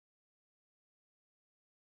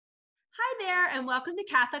Hi there, and welcome to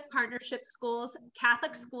Catholic Partnership Schools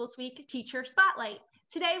Catholic Schools Week Teacher Spotlight.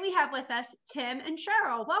 Today we have with us Tim and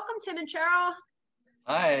Cheryl. Welcome, Tim and Cheryl.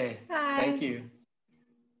 Hi. Hi. Thank you.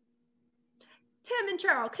 Tim and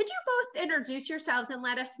Cheryl, could you both introduce yourselves and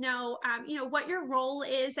let us know, what your role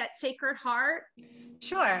is at Sacred Heart?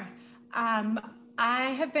 Sure. I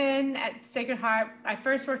have been at Sacred Heart. I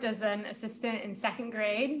first worked as an assistant in second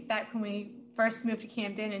grade back when we first moved to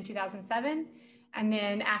Camden in 2007. And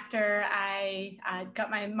then after I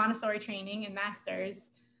got my Montessori training and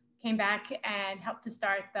master's, came back and helped to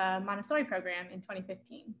start the Montessori program in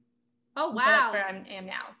 2015. Oh, wow. And so that's where I am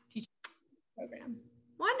now, teaching the program.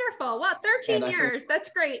 Wonderful. Well, 13 years. That's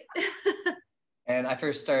great. And I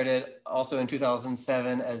first started also in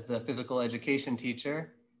 2007 as the physical education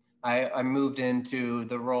teacher. I moved into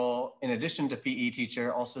the role, in addition to PE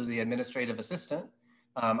teacher, also the administrative assistant.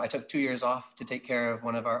 I took 2 years off to take care of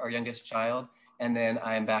one of our youngest child. And then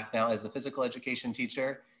I am back now as the physical education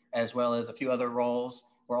teacher, as well as a few other roles.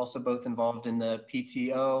 We're also both involved in the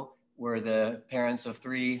PTO. We're the parents of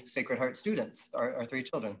 3 Sacred Heart students, our 3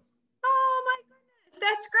 children. Oh my goodness,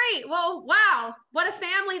 that's great. Well, wow, what a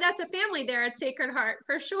family. That's a family there at Sacred Heart,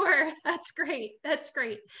 for sure. That's great. That's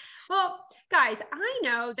great. Well, guys, I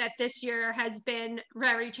know that this year has been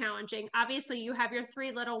very challenging. Obviously, you have your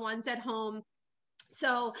 3 little ones at home.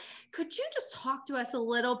 So could you just talk to us a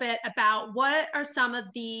little bit about what are some of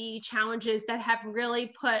the challenges that have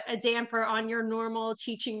really put a damper on your normal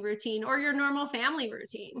teaching routine or your normal family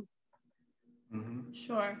routine? Mm-hmm.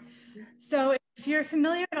 Sure. So if you're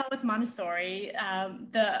familiar at all with Montessori,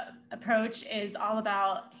 the approach is all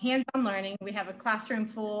about hands-on learning. We have a classroom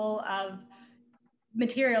full of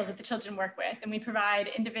materials that the children work with, and we provide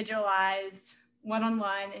individualized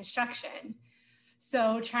one-on-one instruction.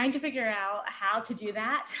 So trying to figure out how to do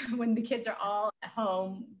that when the kids are all at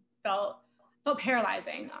home felt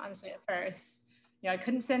paralyzing, honestly, at first. I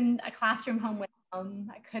couldn't send a classroom home with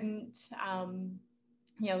them. I couldn't,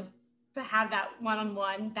 have that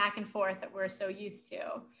one-on-one back and forth that we're so used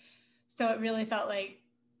to. So it really felt like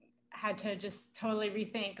I had to just totally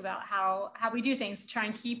rethink about how we do things to try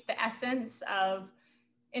and keep the essence of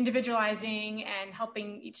individualizing and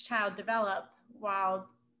helping each child develop while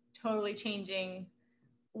totally changing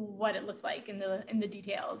what it looked like in the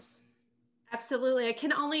details. Absolutely. I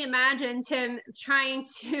can only imagine Tim trying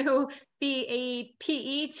to be a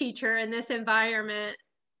PE teacher in this environment.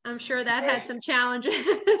 I'm sure that had some challenges.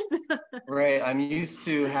 Right. I'm used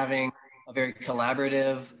to having a very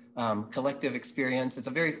collaborative, collective experience.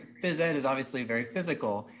 Phys ed is obviously very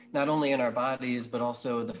physical, not only in our bodies, but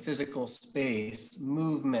also the physical space,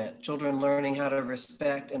 movement, children learning how to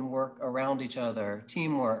respect and work around each other,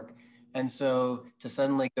 teamwork. And so to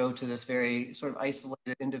suddenly go to this very sort of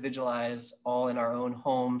isolated, individualized, all in our own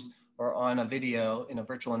homes or on a video in a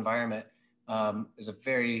virtual environment is a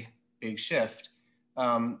very big shift.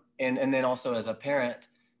 And then also as a parent,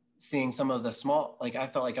 seeing some of the I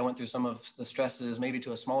felt like I went through some of the stresses, maybe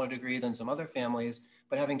to a smaller degree than some other families,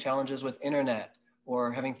 but having challenges with internet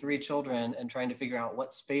or having 3 children and trying to figure out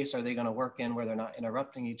what space are they going to work in where they're not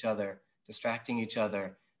interrupting each other, distracting each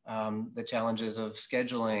other. The challenges of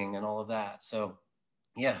scheduling and all of that. So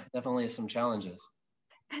yeah, definitely some challenges.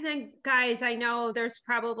 And then guys, I know there's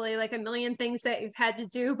probably like a million things that you've had to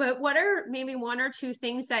do, but what are maybe 1 or 2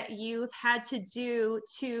 things that you've had to do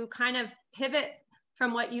to kind of pivot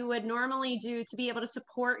from what you would normally do to be able to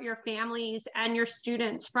support your families and your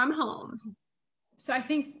students from home? So I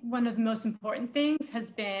think one of the most important things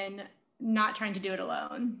has been not trying to do it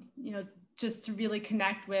alone. Just to really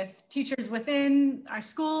connect with teachers within our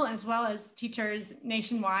school as well as teachers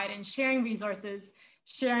nationwide and sharing resources,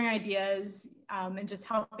 sharing ideas, and just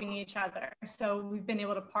helping each other. So we've been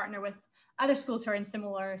able to partner with other schools who are in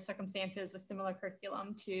similar circumstances with similar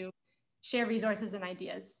curriculum to share resources and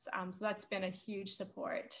ideas. So that's been a huge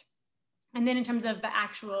support. And then in terms of the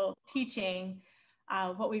actual teaching,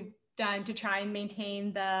 what we've done to try and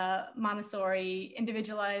maintain the Montessori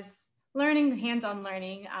individualized learning, hands-on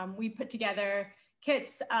learning, we put together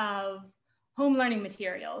kits of home learning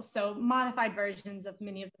materials, so modified versions of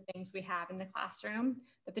many of the things we have in the classroom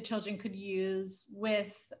that the children could use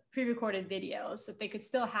with pre-recorded videos, so that they could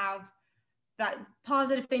still have that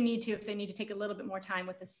pause it if they need to take a little bit more time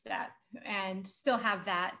with the step, and still have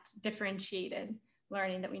that differentiated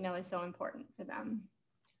learning that we know is so important for them.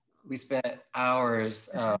 We spent hours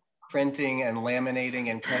printing and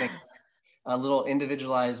laminating and cutting a little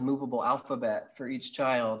individualized movable alphabet for each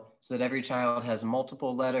child so that every child has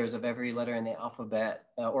multiple letters of every letter in the alphabet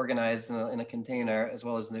organized in a container, as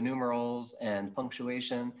well as the numerals and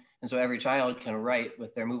punctuation. And so every child can write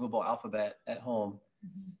with their movable alphabet at home.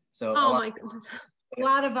 So oh my goodness. A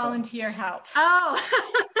lot of volunteer help. Oh,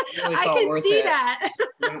 Really I felt can worth see it. that.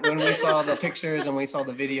 When we saw the pictures and we saw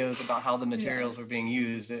the videos about how the materials Yes. were being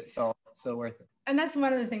used, it felt so worth it. And that's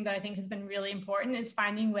one of the things that I think has been really important, is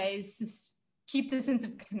finding ways to keep the sense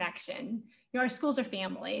of connection. You know, our schools are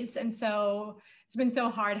families, and so it's been so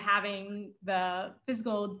hard having the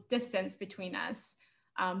physical distance between us.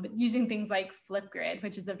 But using things like Flipgrid,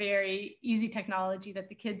 which is a very easy technology that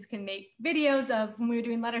the kids can make videos of when we were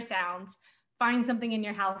doing letter sounds, find something in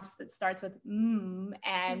your house that starts with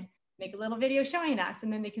and make a little video showing us,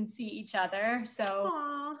 and then they can see each other. So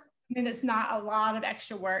Aww. I mean, it's not a lot of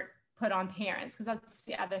extra work put on parents, because that's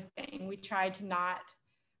the other thing. We tried to not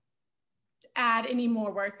add any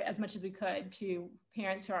more work as much as we could to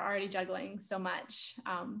parents who are already juggling so much,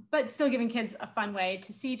 but still giving kids a fun way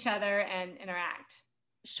to see each other and interact.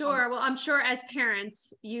 Sure. Well, I'm sure as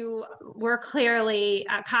parents, you were clearly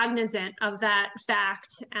cognizant of that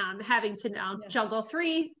fact, having to now juggle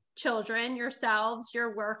 3 children, yourselves,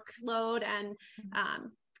 your workload, and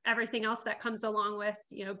everything else that comes along with,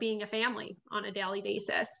 you know, being a family on a daily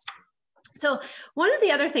basis. So one of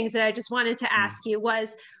the other things that I just wanted to ask you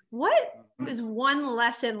was, what is one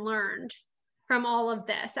lesson learned from all of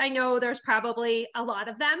this? I know there's probably a lot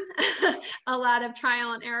of them, a lot of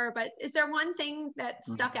trial and error, but is there one thing that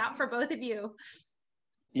stuck out for both of you?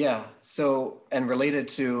 Yeah. So, and related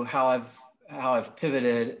to how I've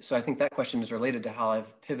pivoted. So I think that question is related to how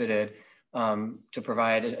I've pivoted to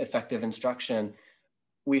provide effective instruction.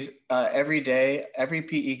 We every day, every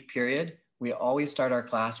PE period, we always start our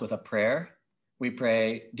class with a prayer. We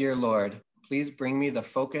pray, "Dear Lord, please bring me the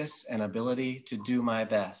focus and ability to do my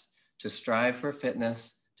best, to strive for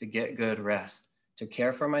fitness, to get good rest, to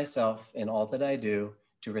care for myself in all that I do,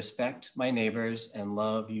 to respect my neighbors and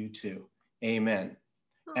love you too. Amen."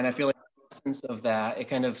 And I feel like the essence of that, it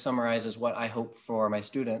kind of summarizes what I hope for my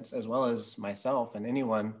students, as well as myself and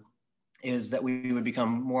anyone, is that we would become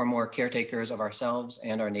more and more caretakers of ourselves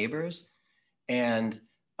and our neighbors. And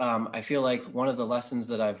I feel like one of the lessons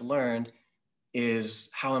that I've learned is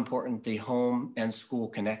how important the home and school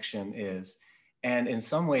connection is. And in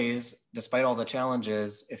some ways, despite all the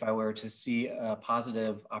challenges, if I were to see a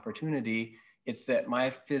positive opportunity, it's that my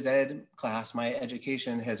phys ed class, my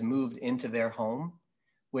education has moved into their home,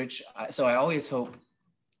 so I always hope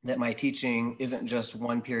that my teaching isn't just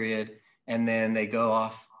one period and then they go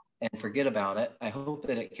off and forget about it. I hope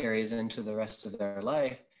that it carries into the rest of their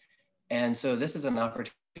life. And so this is an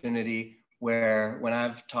opportunity where when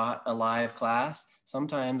I've taught a live class,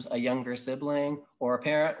 sometimes a younger sibling or a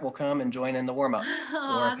parent will come and join in the warm-ups,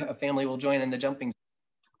 or a family will join in the jumping.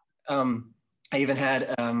 I even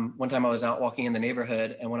had, one time I was out walking in the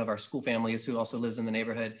neighborhood, and one of our school families who also lives in the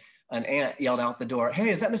neighborhood, an aunt yelled out the door, "Hey,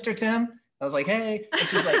 is that Mr. Tim?" I was like, "Hey." And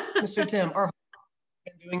she's like, "Mr. Tim, our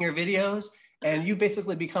been doing your videos, and you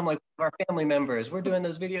basically become like our family members. We're doing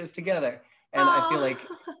those videos together." And I feel like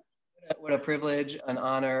what a privilege, an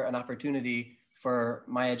honor, an opportunity for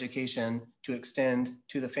my education to extend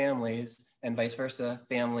to the families, and vice versa,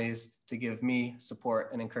 families to give me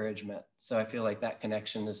support and encouragement. So I feel like that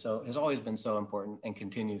connection has always been so important and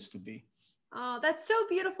continues to be. Oh, that's so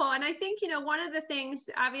beautiful. And I think, you know, one of the things,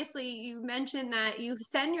 obviously, you mentioned that you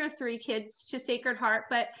send your 3 kids to Sacred Heart,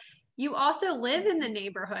 but you also live in the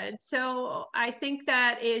neighborhood. So I think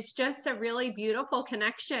that is just a really beautiful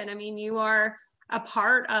connection. I mean, you are a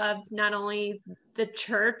part of not only the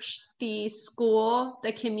church, the school,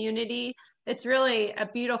 the community. It's really a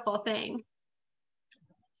beautiful thing.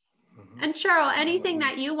 And Cheryl, anything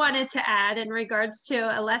that you wanted to add in regards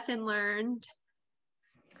to a lesson learned?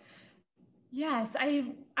 Yes,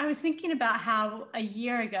 I was thinking about how a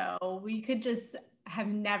year ago we could just have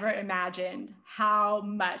never imagined how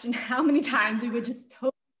much and how many times we would just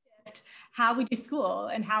totally shift how we do school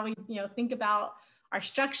and how we, you know, think about our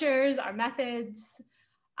structures, our methods,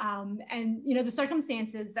 and, you know, the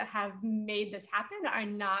circumstances that have made this happen are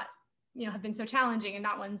not, you know, have been so challenging and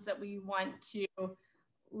not ones that we want to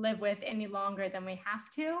live with any longer than we have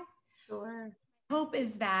to. Sure. Hope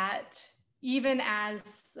is that even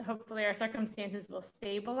as hopefully our circumstances will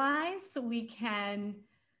stabilize, we can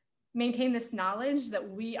maintain this knowledge that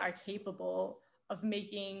we are capable of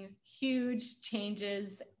making huge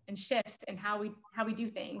changes and shifts in how we do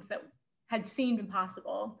things that had seemed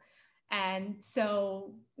impossible. And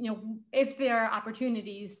so, you know, if there are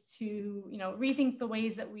opportunities to, you know, rethink the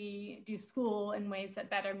ways that we do school in ways that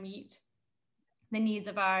better meet the needs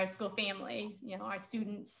of our school family, you know, our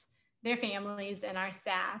students, their families, and our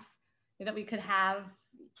staff, that we could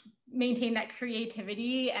maintain that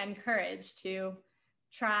creativity and courage to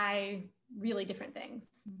try really different things.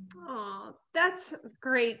 Oh, that's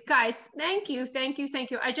great. Guys, thank you, thank you, thank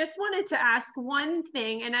you. I just wanted to ask one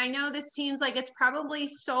thing, and I know this seems like it's probably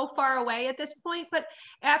so far away at this point, but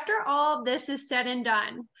after all of this is said and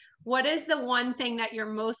done, what is the one thing that you're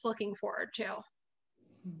most looking forward to?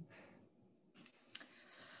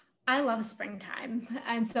 I love springtime.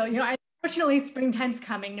 And so, unfortunately, springtime's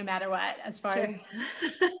coming no matter what, as far as.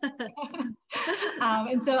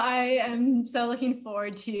 And so I am so looking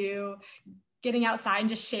forward to getting outside and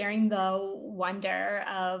just sharing the wonder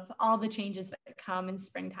of all the changes that come in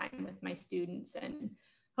springtime with my students. And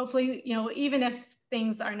hopefully, even if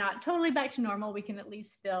things are not totally back to normal, we can at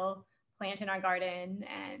least still plant in our garden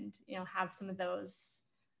and, have some of those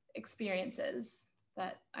experiences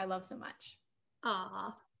that I love so much.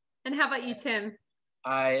 Aw. And how about you, Tim?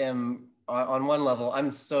 I am on one level,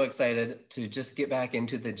 I'm so excited to just get back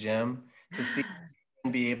into the gym to see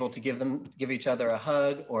and be able to give each other a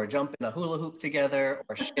hug or jump in a hula hoop together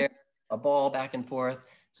or share a ball back and forth.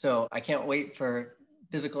 So I can't wait for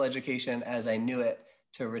physical education as I knew it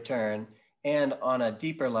to return. And on a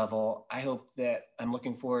deeper level, I hope that I'm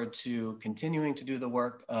looking forward to continuing to do the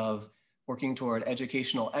work of working toward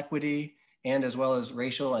educational equity and as well as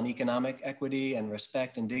racial and economic equity and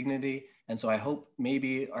respect and dignity. And so I hope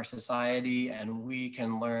maybe our society and we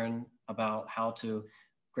can learn about how to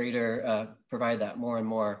provide that more and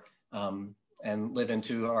more and live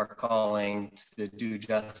into our calling to do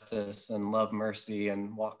justice and love mercy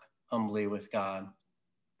and walk humbly with God.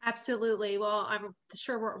 Absolutely. Well, I'm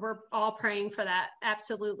sure we're all praying for that.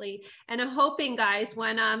 Absolutely. And I'm hoping, guys,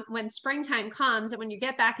 when springtime comes and when you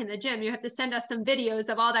get back in the gym, you have to send us some videos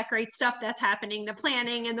of all that great stuff that's happening, the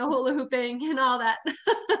planning and the hula hooping and all that.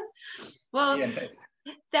 Well, yes.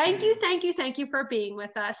 Thank you for being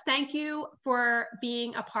with us. Thank you for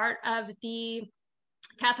being a part of the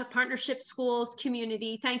Catholic Partnership Schools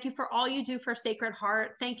community. Thank you for all you do for Sacred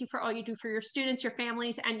Heart. Thank you for all you do for your students, your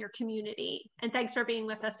families, and your community. And thanks for being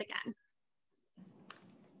with us again.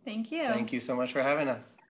 Thank you. Thank you so much for having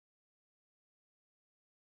us.